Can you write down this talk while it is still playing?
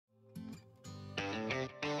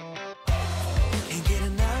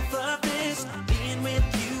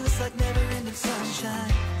in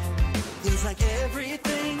sunshine. Feels like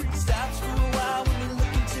everything stops for a while when we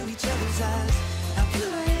look into each other's eyes. How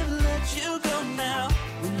could I ever let you go now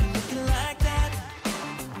when you're looking like that?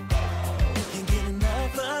 Can't get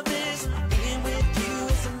enough of this. Being with you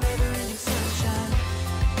is a never-ending sunshine.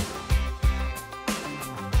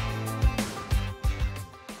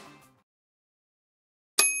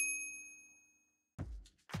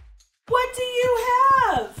 What do you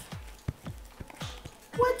have?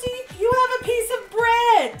 What do you have? A piece of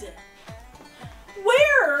bread.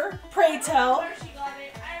 Where, pray tell, Where she got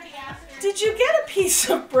it. I already asked her. did you get a piece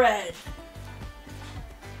of bread?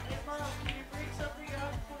 Hey, Mom, can you bring something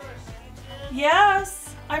up for us?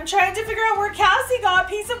 Yes. I'm trying to figure out where Cassie got a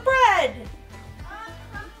piece of bread.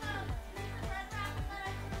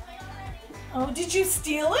 Oh, did you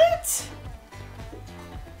steal it?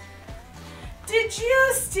 Did you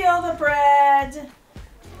steal the bread?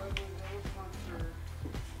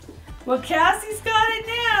 Well, Cassie's got it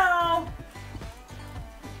now.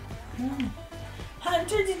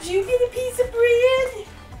 Hunter, did you get a piece of bread?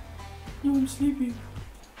 No, I'm sleeping.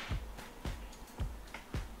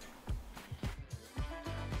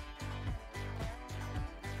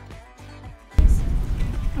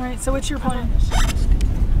 Alright, so what's your plan?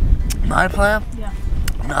 My plan? Yeah.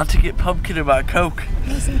 Not to get pumpkin in my Coke.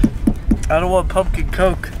 I see. I don't want pumpkin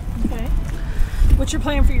Coke. Okay. What's your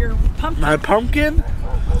plan for your pumpkin? My pumpkin?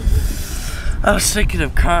 I was thinking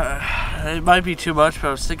of it might be too much, but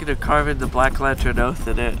I was thinking of carving the Black Lantern oath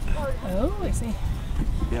in it. Oh, I see.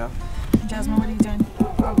 Yeah. Jasmine, what are you doing?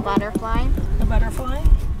 A butterfly. A butterfly?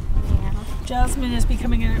 Yeah. Jasmine is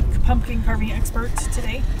becoming a pumpkin carving expert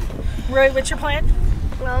today. Roy, what's your plan?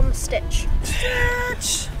 Stitch.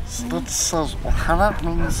 Stitch! That says, how that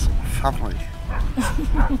means family.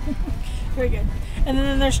 Very good. And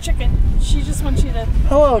then there's Chicken. She just wants you to...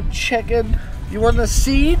 Hello, chicken. You want a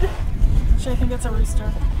seed? Actually, I think that's a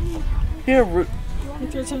rooster. Here, Right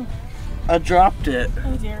there too. I dropped it.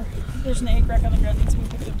 Oh dear. There's an egg rack on the ground that needs to be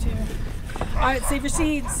picked up too. Alright, save your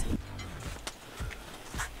seeds.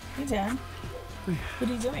 Hey Dad. What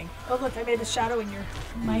are you doing? Oh look, I made a shadow in your...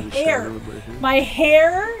 My hair. My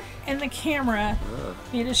hair and the camera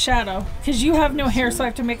made a shadow. Because you have no hair, so I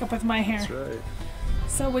have to make up with my hair. That's right.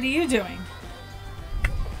 So what are you doing?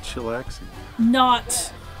 Chillaxing.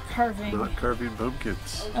 Not carving Not carving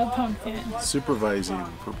pumpkins. a pumpkin. Supervising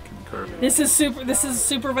pumpkin carving. This is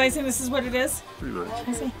supervising. This is what it is. Pretty much.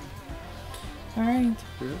 I see. All right.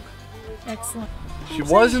 Yeah. Excellent. She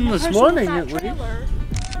wasn't this morning, at least.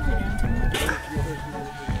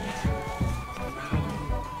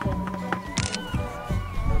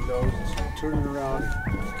 Turning around,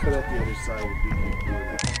 cut out the other side would be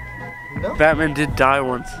good. Batman did die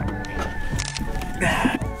once. I'm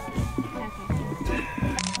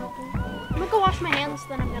gonna go wash my hands,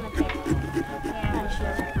 then I'm gonna take it.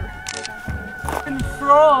 And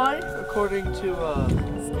Fry, according to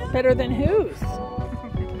Better than whose?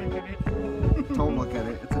 Don't look at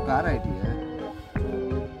it. It's a bad idea.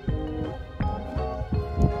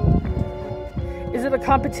 Is it a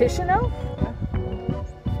competition, El?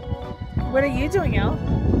 What are you doing, El?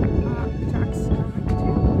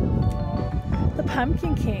 The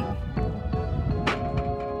Pumpkin King.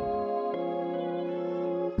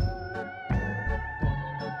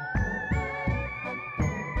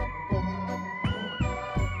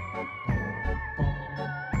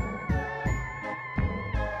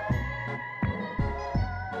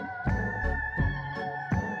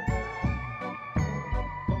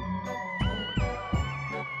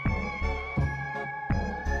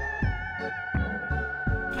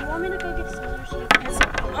 Do you want me to go get scissors?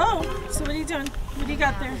 Oh, so what are you doing? What do you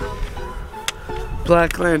got there?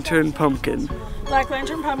 Black Lantern pumpkin. Black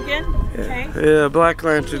Lantern pumpkin. Okay. Yeah, Black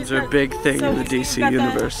Lanterns He's are a got- big thing so in the he's DC got that-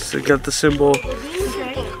 universe. They got the symbol.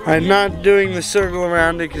 Okay. I'm not doing the circle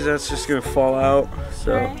around it because that's just gonna fall out.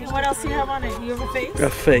 So Right. And what else do you have on it? You have a face? a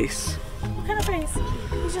face. What kind of face?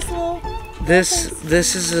 He's just a little...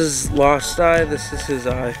 This is his lost eye. This is his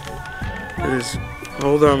eye. It is.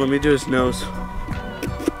 Hold on, let me do his nose.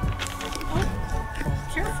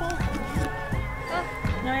 Careful.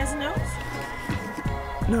 Now he has a nose?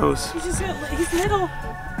 Nose. He's little.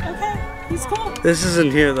 Okay. He's cool. This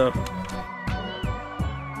isn't here though.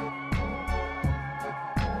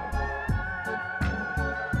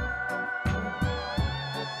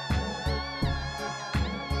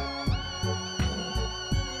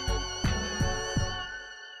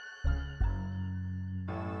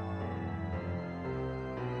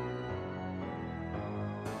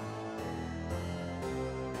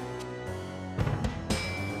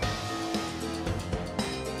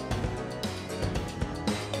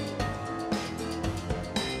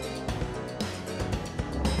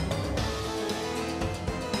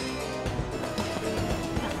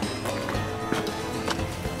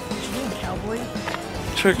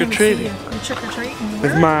 lovely. Trick or treating. You trick or treating.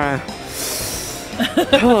 With my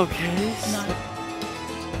pillowcase. Not